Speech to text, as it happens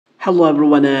Hello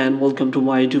everyone and welcome to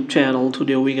my YouTube channel.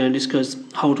 Today we're going to discuss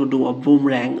how to do a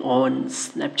boomerang on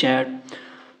Snapchat.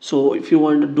 So if you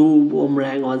want to do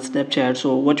boomerang on Snapchat,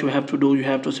 so what you have to do, you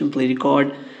have to simply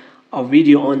record a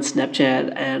video on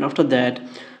Snapchat, and after that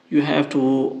you have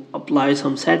to apply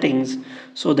some settings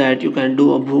so that you can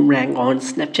do a boomerang on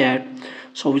Snapchat.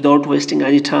 So without wasting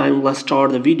any time, let's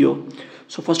start the video.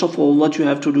 So first of all, what you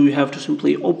have to do, you have to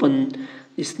simply open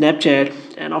the Snapchat,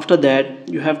 and after that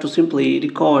you have to simply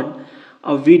record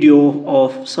a video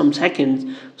of some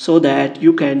seconds so that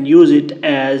you can use it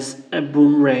as a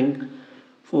boomerang.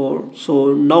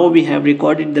 So now we have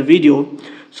recorded the video.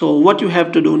 So what you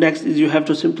have to do next is you have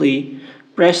to simply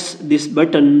press this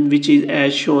button which is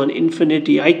as shown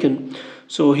infinity icon.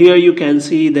 So here you can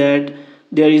see that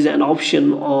there is an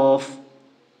option of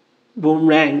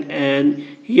boomerang, and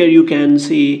here you can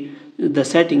see the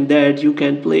setting that you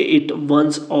can play it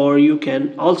once, or you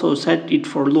can also set it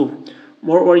for loop.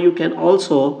 Moreover, you can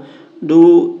also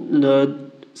do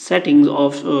the settings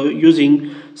of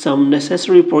using some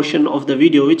necessary portion of the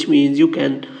video, which means you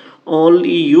can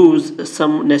only use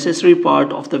some necessary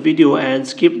part of the video and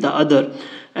skip the other,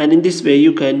 and in this way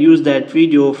you can use that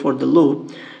video for the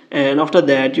loop, and after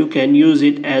that you can use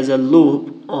it as a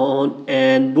loop on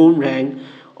and boomerang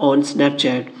on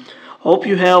Snapchat. Hope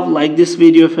you have liked this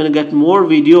video. If you want to get more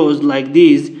videos like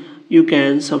these, you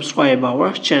can subscribe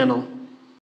our channel.